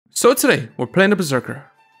So today, we're playing a Berserker,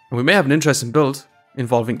 and we may have an interesting build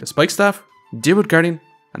involving the Spike Staff, Deerwood Guardian,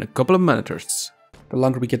 and a couple of Manathirsts. The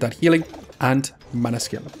longer we get that healing and mana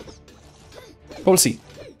skill. But we'll see.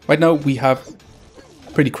 Right now, we have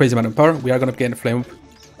a pretty crazy amount of power. We are going to be getting a flame up.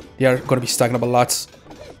 They are going to be stacking up a lot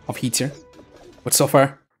of heats here. But so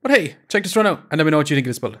far, but hey, check this run out and let me know what you think of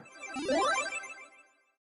this build.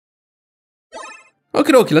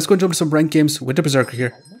 Okay, let's go and jump to some ranked games with the Berserker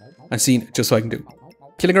here and see just what I can do.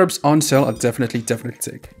 Killing herbs on sale, I'll definitely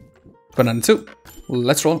take. Banana 2,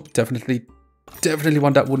 let's roll. Definitely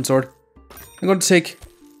want that wooden sword. I'm going to take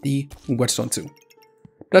the whetstone too.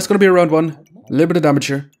 That's going to be a round 1, a little bit of damage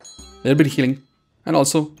here, a little bit of healing, and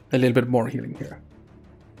also a little bit more healing here.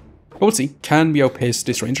 But we'll see, can we outpace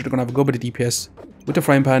this ranger? They're going to have a good bit of DPS with the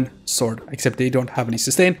frying pan sword, except they don't have any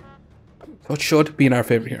sustain. So it should be in our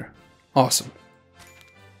favor here. Awesome.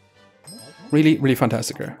 Really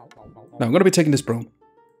fantastic here. Now I'm going to be taking this broom.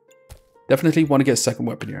 Definitely want to get a second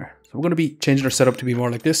weapon here. So we're going to be changing our setup to be more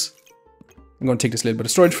like this. I'm going to take this little bit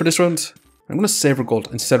of storage for this round. I'm going to save our gold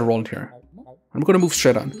instead of rolling here. I'm going to move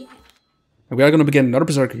straight on. And we are going to begin another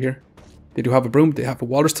Berserker here. They do have a broom, they have a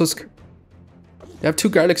walrus tusk. They have 2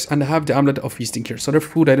 garlics and they have the amulet of feasting here. So their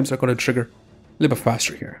food items are going to trigger a little bit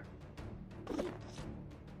faster here. But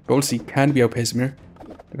we'll see, can we outpace them here?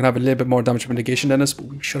 They're going to have a little bit more damage mitigation than us, but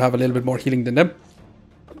we should have a little bit more healing than them.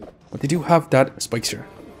 But they do have that spikes here,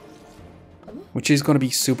 which is going to be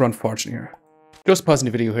super unfortunate here. Just pausing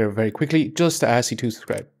the video here very quickly, just to ask you to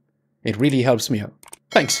subscribe. It really helps me out.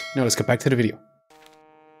 Thanks. Now let's get back to the video.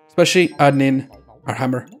 Especially adding in our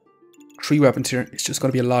hammer. 3 weapons here. It's just going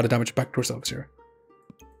to be a lot of damage back to ourselves here.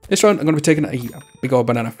 This round, I'm going to be taking a big old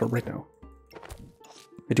banana for right now.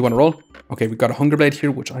 I do want to roll. Okay, we've got a hunger blade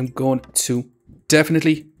here, which I'm going to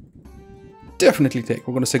definitely take.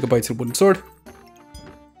 We're going to say goodbye to the wooden sword.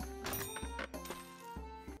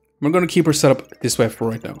 We're going to keep her set up this way for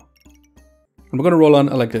right now. And we're going to roll on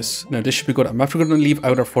like this. Now this should be good. I'm actually going to leave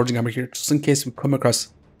out our forging armor here, just in case we come across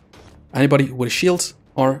anybody with shields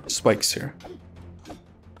or spikes here.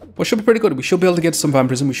 Well, should be pretty good. We should be able to get some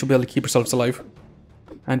vampirism. We should be able to keep ourselves alive.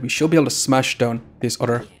 And we should be able to smash down this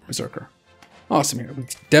other berserker. Awesome here. We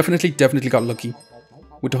definitely got lucky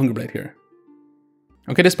with the hunger blade here.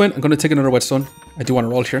 Okay, at this point, I'm going to take another whetstone. I do want to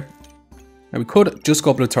roll here. Now we could just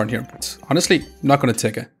go up a turn here, but honestly, I'm not going to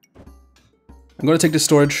take it. I'm going to take this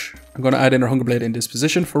storage. I'm going to add in our hunger blade in this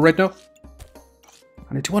position for right now.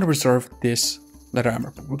 And I do want to reserve this leather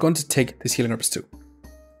armor, but we're going to take this healing herbs too.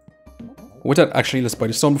 With that, actually, let's buy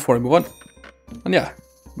the stone before I move on. And yeah,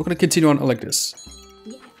 we're going to continue on like this.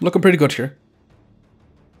 Looking pretty good here.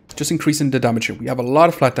 Just increasing the damage here. We have a lot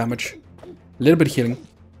of flat damage, a little bit of healing.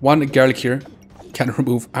 1 garlic here can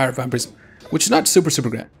remove our vampirism, which is not super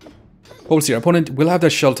great. But we'll see, our opponent will have that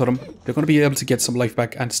shell totem. They're going to be able to get some life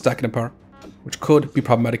back and stacking in power, which could be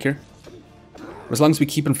problematic here. But as long as we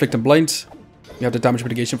keep inflicting blind, we have the damage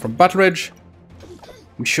mitigation from battle rage,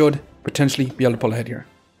 we should potentially be able to pull ahead here.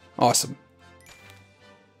 Awesome.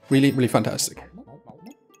 Really fantastic.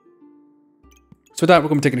 So with that, we're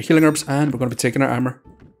going to be taking our healing herbs and we're going to be taking our armor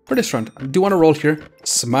for this round. I do want to roll here,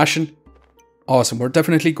 smashing. Awesome, we're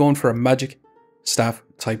definitely going for a magic staff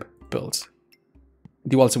type build. I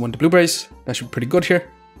do also want the blueberries, that should be pretty good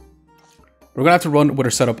here. We're going to have to run with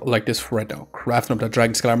our setup like this for right now, crafting up that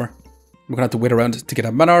dragon skull armor. We're going to have to wait around to get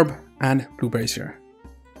a mana orb and blueberries here.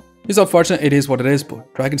 It's unfortunate, it is what it is,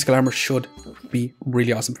 but dragon skull armor should be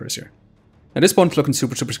really awesome for us here. Now this one's looking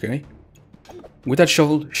super scary. With that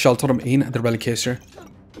shell totem in the relic case here,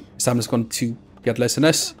 stamina's going to get less and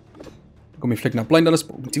less. They're going to be flicking out blind on us,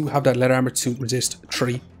 but we do have that leather armor to resist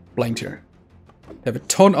 3 blind here. They have a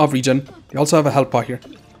ton of regen. They also have a health pot here.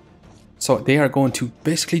 So they are going to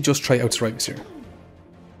basically just try out survive us here.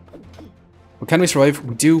 But can we survive?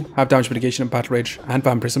 We do have damage mitigation and battle rage and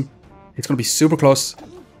vampirism. It's going to be super close.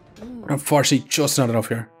 But unfortunately, just not enough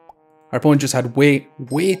here. Our opponent just had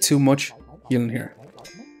way too much healing here.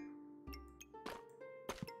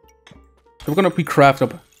 So we're going to be crafting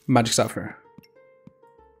up magic staff here.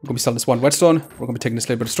 We're going to be selling this 1 whetstone. We're going to be taking this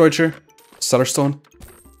little bit of storage here. Cellar stone.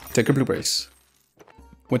 Take our blueberries.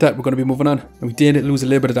 With that, we're going to be moving on. And we did lose a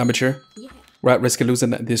little bit of damage here. We're at risk of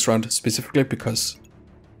losing this round specifically because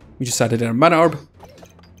we just added in a mana orb.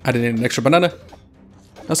 Added in an extra banana.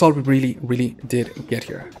 That's all we really did get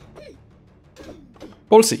here. But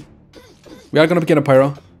we'll see. We are going to be getting a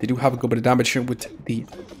pyro. They do have a good bit of damage here with the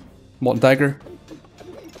molten dagger.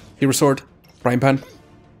 Hero sword. Frying pan.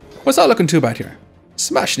 Well, it's not looking too bad here.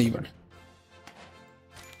 Smashing even.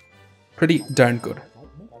 Pretty darn good.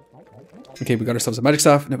 Okay, we got ourselves a magic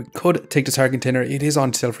staff. Now we could take this target container. It is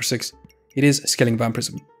on sale for 6. It is scaling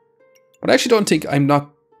vampirism. But I actually don't think I'm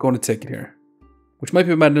not going to take it here. Which might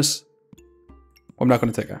be madness. I'm not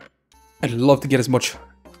going to take it. I'd love to get as much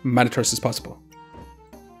MANATHIRST as possible.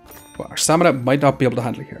 But our stamina might not be able to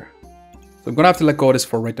handle it here. So I'm going to have to let go of this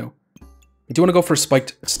for right now. I do want to go for a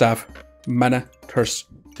spiked staff MANATHIRST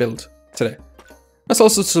build today. That's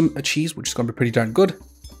also some cheese, which is going to be pretty darn good.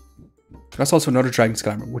 That's also another Dragon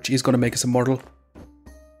Skull Armor, which is going to make us immortal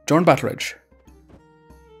during Battle Rage.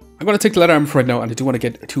 I'm going to take the leather armor for right now, and I do want to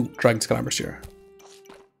get 2 Dragon Skull Armors here.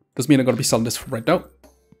 Does mean I'm going to be selling this for right now.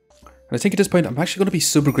 And I think at this point, I'm actually going to be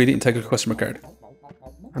super greedy and take a customer card.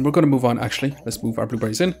 And we're going to move on, actually. Let's move our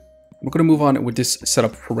blueberries in. We're going to move on with this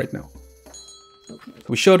setup for right now. So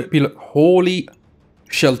we should be like, holy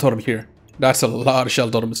shell totem here. That's a lot of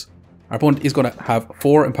shell totems. Our opponent is going to have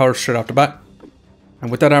 4 empower straight off the bat.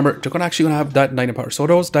 And with that armor, they're actually going to have that 9 empower. So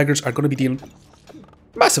those daggers are going to be dealing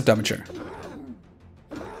massive damage here.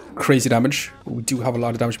 Crazy damage. We do have a lot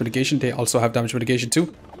of damage mitigation. They also have damage mitigation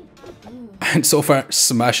too. And so far,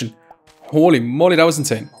 smashing. Holy moly, that was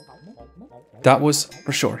insane. That was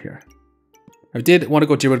for sure here. I did want to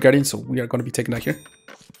go Deerwood Guardian, so we are going to be taking that here.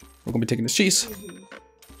 We're going to be taking this cheese.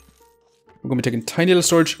 We're going to be taking tiny little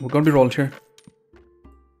storage. We're going to be rolling here.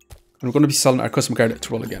 And we're going to be selling our custom card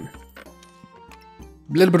to roll again.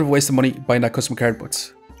 A little bit of a waste of money buying that custom card,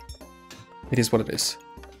 but it is what it is.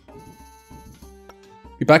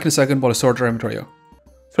 Be back in a second while I sort our inventory out.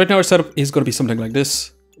 So right now our setup is going to be something like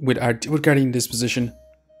this, with our Deerwood Guardian in this position,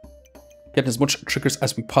 getting as much triggers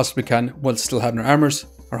as we possibly can while still having our armors,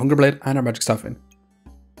 our Hunger Blade, and our Magic Staff in.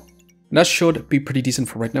 And that should be pretty decent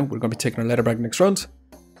for right now. We're going to be taking our leather bag next round,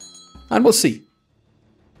 and we'll see.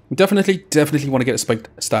 We definitely want to get a spiked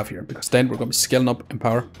staff here, because then we're going to be scaling up in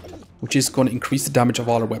power, which is going to increase the damage of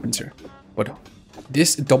all our weapons here. But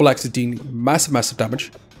this double axe is dealing massive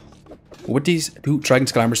damage. But with these 2 Dragon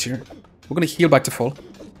Skull Armors here, we're going to heal back to full.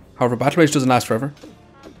 However, Battle Rage doesn't last forever,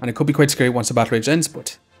 and it could be quite scary once the Battle Rage ends,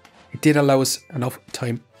 but it did allow us enough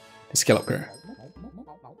time to scale up here.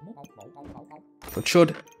 So it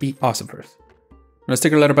should be awesome for us. Let's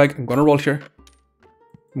take our leather bag. I'm going to roll here.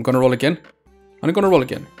 I'm going to roll again. And I'm going to roll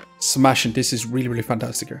again. Smashing. This is really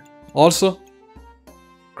fantastic here. Also,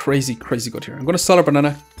 crazy good here. I'm going to sell our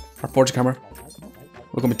banana, our forging hammer.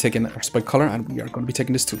 We're going to be taking our spike collar, and we are going to be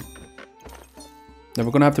taking this too. Now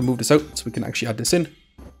we're going to have to move this out so we can actually add this in.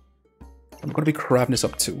 And we're going to be crafting this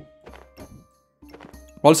up too.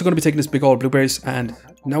 We're also going to be taking this big old blueberries, and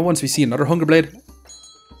now once we see another Hunger Blade,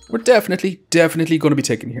 we're definitely going to be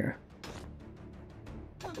taking here.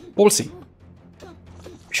 But we'll see.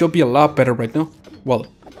 Should be a lot better right now. Well,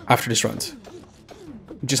 after this round.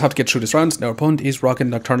 We just have to get through this round. Now our opponent is rocking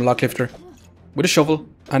Nocturnal Locklifter with a shovel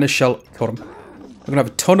and a shell totem. We're going to have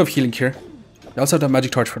a ton of healing here. We also have that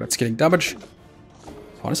magic torch for that scaling damage.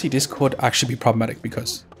 Honestly, this could actually be problematic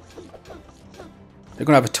because they're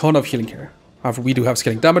going to have a ton of healing here. However, we do have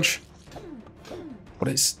scaling damage, but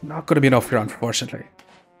it's not going to be enough here, unfortunately.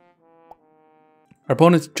 Our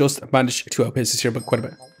opponent just managed to outpace us here by quite a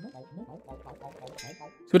bit.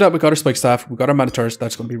 So with that, we got our spike staff, we got our MANATHIRST.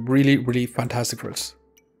 That's going to be really fantastic for us.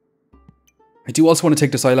 I do also want to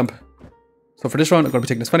take this eye lamp. So for this round, I'm going to be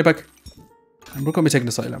taking this fanny pack, and we're going to be taking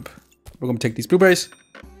this eye lamp. We're going to take these blueberries,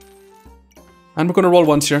 and we're going to roll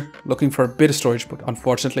once here, looking for a bit of storage, but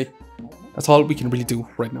unfortunately, that's all we can really do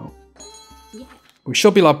right now. We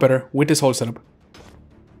should be a lot better with this whole setup.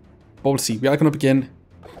 But we'll see. We are going to begin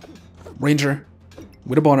Ranger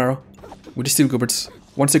with a bow and arrow, with the steel goobers.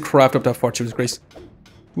 Once they craft up that Fortune's Grace,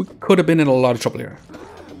 we could have been in a lot of trouble here.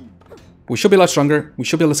 But we should be a lot stronger. We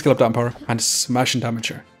should be able to scale up that power and smashing damage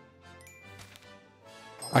here.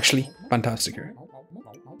 Actually, fantastic here.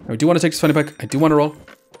 Now, I do want to take this fanny pack. I do want to roll.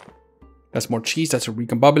 That's more cheese. That's a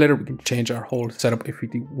recombobulator. We can change our whole setup if we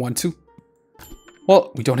do want to.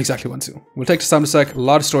 Well, we don't exactly want to. We'll take the stamina sack. A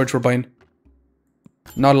lot of storage we're buying.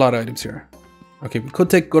 Not a lot of items here. Okay, we could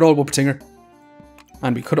take good old Whoopertinger.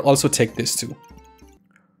 And we could also take this too.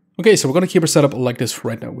 Okay, so we're going to keep our setup like this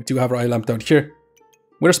right now. We do have our eye lamp down here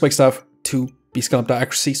with our spike staff to be scaling up that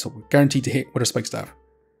accuracy, so we're guaranteed to hit with our spike staff.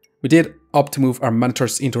 We did opt to move our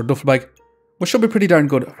MANATHIRST into our duffel bag, which should be pretty darn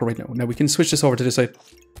good for right now. Now we can switch this over to this side.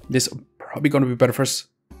 This is probably going to be better for us.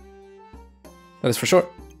 That is for sure.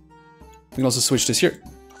 We can also switch this here.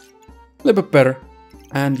 A little bit better.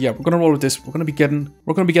 And yeah, we're going to roll with this. We're going to be getting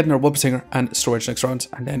our Whoopertinger and storage next round,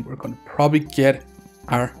 and then we're going to probably get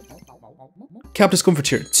our Captain's Comfort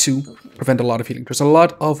here to prevent a lot of healing. There's a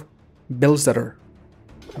lot of builds that are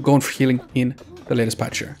going for healing in the latest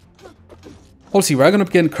patch here. Also, we're going to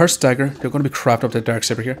be getting Cursed Dagger. They're going to be crafting up the Dark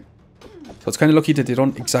Saber here. So it's kind of lucky that they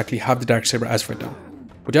don't exactly have the Dark Saber as of right now.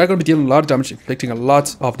 But they are going to be dealing a lot of damage, inflicting a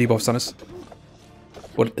lot of debuffs on us.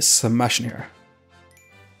 But smashing here.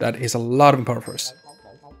 That is a lot of empower for us.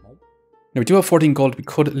 Now we do have 14 gold. We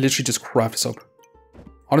could literally just craft this up.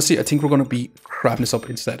 Honestly, I think we're going to be crafting this up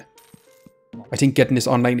instead. I think getting this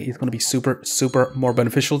online is going to be super more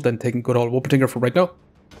beneficial than taking good old Whoopatinger for right now.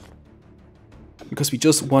 Because we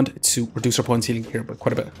just want to reduce our opponent's healing here by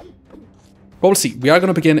quite a bit. But we'll see. We are going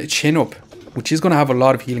to begin a chain up, which is going to have a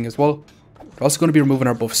lot of healing as well. We're also going to be removing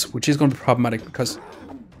our buffs, which is going to be problematic because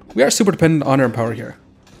we are super dependent on our empower here.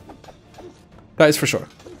 That is for sure.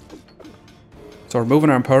 So removing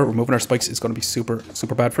our empower, removing our spikes is going to be super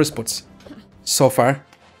bad for us, but so far,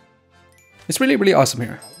 it's really awesome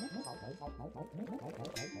here.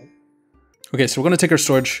 Okay, so we're going to take our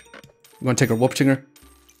storage. We're going to take our Whoopatinger.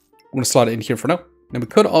 I'm going to slot it in here for now. Now we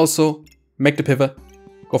could also make the pivot,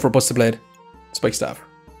 go for a Busted Blade, Spike Staff.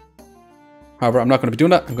 However, I'm not going to be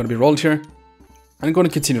doing that. I'm going to be rolled here. And I'm going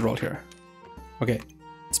to continue to roll here. Okay,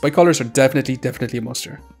 Spike Collars are definitely a must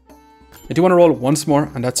here. I do want to roll once more,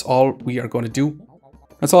 and that's all we are going to do.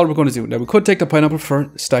 That's all we're going to do. Now, we could take the pineapple for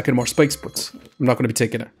stacking more spikes, but I'm not going to be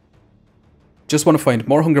taking it. Just want to find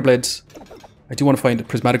more Hunger Blades. I do want to find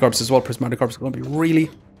Prismatic Orbs as well. Prismatic Orbs are going to be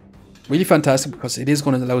really fantastic because it is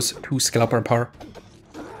going to allow us to scale up our power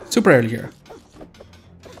super early here.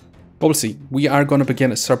 But we'll see. We are going to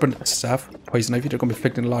begin a Serpent, a Staff, Poison Ivy. They're going to be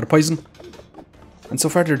inflicting a lot of poison. And so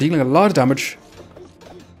far, they're dealing a lot of damage.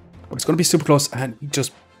 But it's going to be super close, and we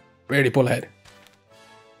just barely pull ahead.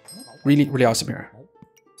 Really awesome here.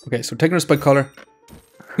 Okay, so taking our Spike Collar.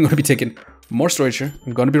 I'm going to be taking more storage here.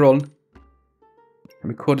 I'm going to be rolling. And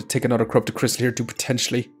we could take another Corrupted Crystal here to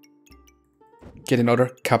potentially get another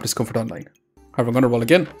Cap Discomfort online. However, I'm going to roll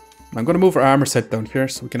again. I'm going to move our armor set down here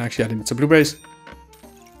so we can actually add in some blueberries.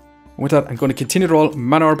 And with that, I'm going to continue to roll.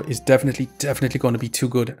 Mana Orb is definitely going to be too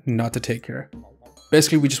good not to take here.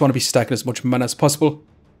 Basically, we just want to be stacking as much mana as possible.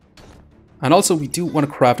 And also, we do want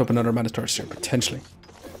to craft up another Manathirst here, potentially.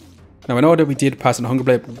 Now, I know that we did pass on Hunger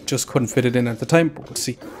Blade, but we just couldn't fit it in at the time, but we'll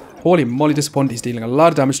see. Holy moly, this opponent is dealing a lot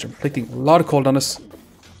of damage. They're inflicting a lot of cold on us.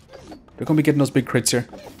 They're going to be getting those big crits here.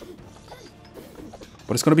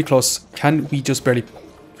 But it's going to be close. Can we just barely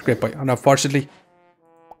scrape by? And unfortunately,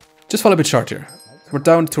 just fell a bit short here. So we're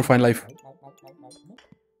down to our final life.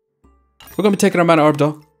 We're going to be taking our Mana Orb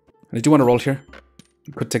though. And I do want to roll here.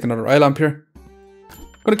 We could take another Eye Lamp here.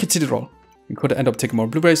 I'm going to continue to roll. We could end up taking more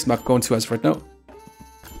blueberries. I'm not going to as of right now.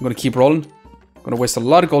 I'm going to keep rolling. I'm going to waste a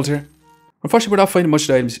lot of gold here. Unfortunately, we're not finding much of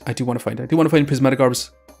the items I do want to find. I do want to find Prismatic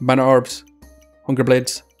Orbs, Mana Orbs, Hunger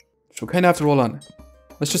Blades. So we kind of have to roll on.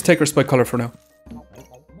 Let's just take our Spike Collar for now.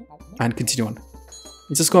 And continue on.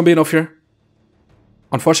 Is this going to be enough here?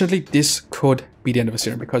 Unfortunately, this could be the end of us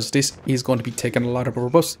here because this is going to be taking a lot of our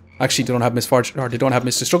buffs. Actually, they don't have Misfortune, or they don't have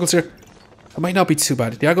Mr. Struggles here. It might not be too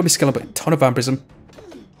bad. They are going to be scaling up a ton of Vampirism.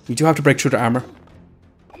 We do have to break through their armor.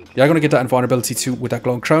 They are going to get that invulnerability too with that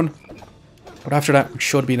Glowing Crown. But after that, we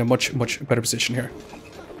should be in a much better position here.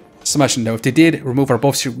 Smashing. Now, if they did remove our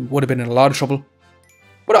buffs here, we would have been in a lot of trouble.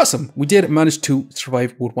 But awesome. We did manage to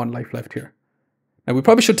survive with 1 life left here. Now, we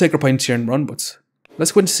probably should take our points here and run, but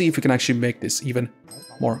let's go and see if we can actually make this even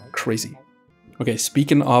more crazy. Okay,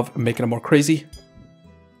 speaking of making it more crazy,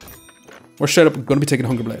 we're straight up going to be taking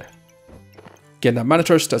Hunger Blade. Getting that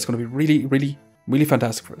Manathirst, that's going to be really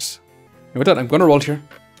fantastic for us. And with that, I'm going to roll here.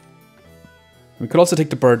 We could also take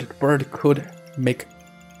the bird. The bird could make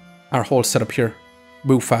our whole setup here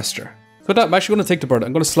move faster. So with that, I'm actually going to take the bird.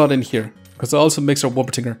 I'm going to slot in here because it also makes our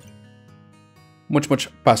Whoopatinger much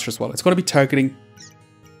faster as well. It's going to be targeting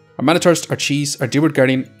our Manathirst, our Cheese, our Deerwood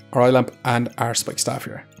Guardian, our Eye Lamp, and our Spike Staff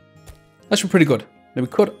here. That should be pretty good. Now we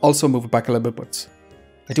could also move it back a little bit, but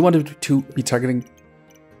I do want it to be targeting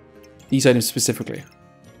these items specifically.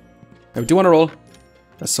 Now we do want to roll.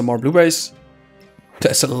 That's some more blueberries.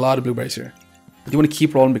 That's a lot of blueberries here. I do want to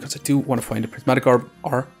keep rolling because I do want to find a Prismatic Orb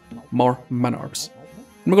or more Mana Orbs.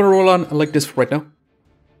 I'm going to roll on like this right now.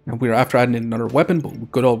 And we're after adding in another weapon, but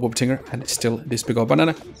with good old Whoopatinger and still this big old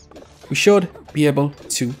banana. We should be able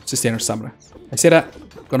to sustain our stamina. I say that,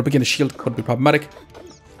 going to begin a shield could be problematic.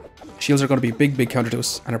 Shields are going to be a big counter to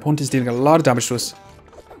us, and our opponent is dealing a lot of damage to us.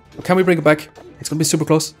 But can we bring it back? It's going to be super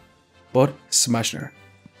close, but smashing her.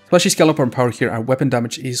 Especially scale up our power here, our weapon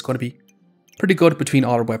damage is going to be pretty good between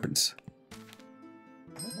all our weapons.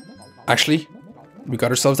 Actually, we got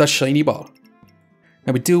ourselves that shiny ball.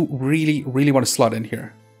 Now we do really want to slot in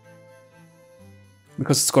here.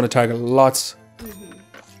 Because it's going to target lots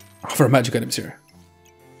of our magic items here.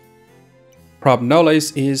 Problem now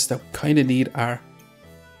lies is that we kind of need our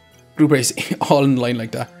blueberries all in line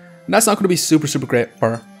like that. And that's not going to be super great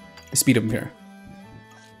for the speed of them here.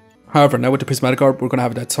 However, now with the Prismatic Orb, we're going to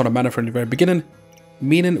have that ton of mana from the very beginning.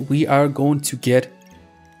 Meaning we are going to get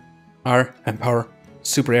our Empower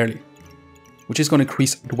super early, which is going to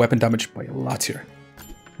increase the weapon damage by a lot here.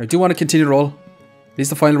 I do want to continue to roll. It is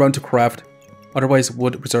the final round to craft, otherwise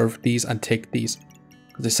would reserve these and take these.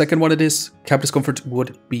 Because the second one of this, Cap Discomfort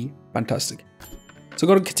would be fantastic. So I'm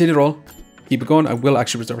going to continue to roll, keep it going. I will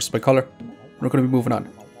actually reserve Spike Collar. We're going to be moving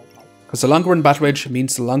on. Because the longer we're in Battle Rage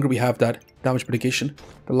means the longer we have that damage mitigation,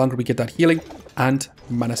 the longer we get that healing and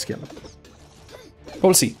mana skill. But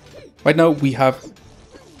we'll see. Right now we have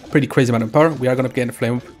pretty crazy amount of power. We are going to be getting a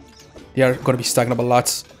flame up. They are going to be stacking up a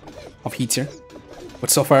lot of heat here. But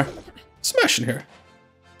so far, smashing here.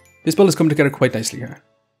 This build is coming together quite nicely here.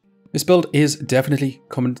 This build is definitely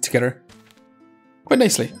coming together quite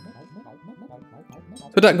nicely.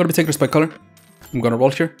 So that I'm going to be taking a Spike Collar. I'm going to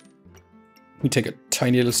roll here. We take a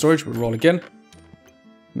tiny little storage, we'll roll again.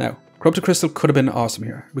 Now, Corrupted Crystal could have been awesome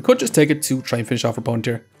here. We could just take it to try and finish off our opponent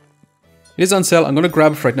here. It is on sale, I'm going to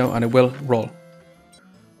grab it right now and I will roll.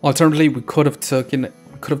 Alternatively, we could have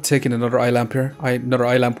taken another eye lamp here. Another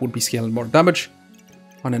eye lamp would be scaling more damage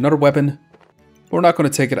on another weapon. But we're not going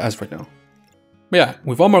to take it as right now. But yeah,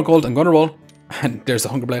 with one more gold, I'm going to roll. And there's the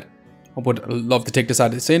Hunger Blade. I would love to take this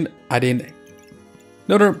add in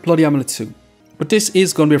another Bloody Amulet too. But this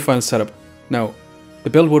is going to be our final setup. Now, the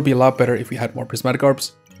build would be a lot better if we had more Prismatic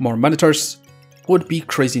Orbs, more MANATHIRSTs. Would be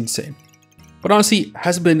crazy insane. But honestly,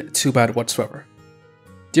 hasn't been too bad whatsoever.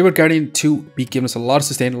 Deerwood Guardian to be giving us a lot of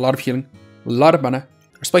sustain, a lot of healing, a lot of mana.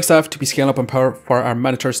 Our Spike Staff to be scaling up in power for our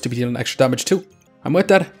MANATHIRSTs to be dealing extra damage too. And with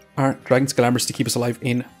that, our Dragon Skull Armors to keep us alive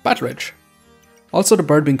in Battle Rage. Also, the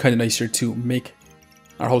bird being kind of nicer to make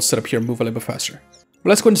our whole setup here move a little bit faster. But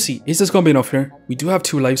let's go and see, is this going to be enough here? We do have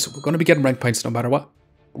 2 lives, so we're going to be getting rank points no matter what.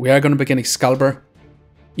 We are going to be getting Excalibur,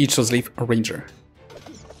 each does leave a Ranger.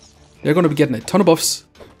 They're going to be getting a ton of buffs.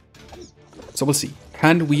 So we'll see.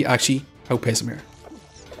 Can we actually outpace them here?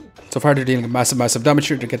 So far they're dealing massive damage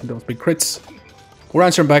here. They're getting those big crits. We're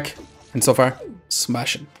answering back. And so far,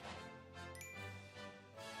 smashing.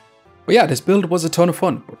 But yeah, this build was a ton of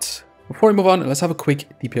fun. But before we move on, let's have a quick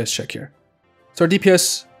DPS check here. So our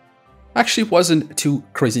DPS actually wasn't too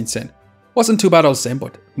crazy insane. Wasn't too bad all the same,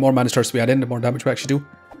 but the more MANATHIRSTs we add in, the more damage we actually do.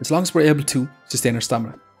 As long as we're able to sustain our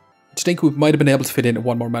stamina. I think we might have been able to fit in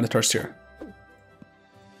one more MANATHIRST here.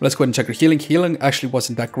 Let's go ahead and check our healing. Healing actually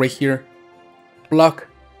wasn't that great here. Block,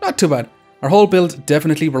 not too bad. Our whole build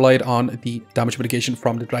definitely relied on the damage mitigation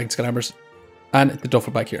from the Dragon Skull Armors and the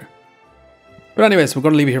duffel bag here. But anyways, we're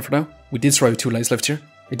going to leave it here for now. We did survive 2 lives left here.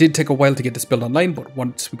 It did take a while to get this build online, but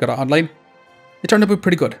once we got it online, it turned out to be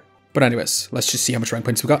pretty good. But anyways, let's just see how much rank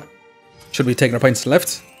points we got. Should we take our points to the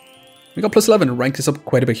left? We got plus 11 and ranked this up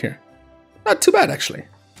quite a bit here. Not too bad actually.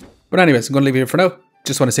 But anyways, I'm going to leave it here for now.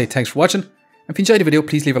 Just want to say thanks for watching. If you enjoyed the video,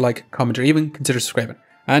 please leave a like, comment, or even consider subscribing.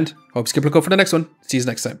 And I hope you keep a lookout for the next one. See you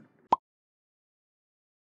next time.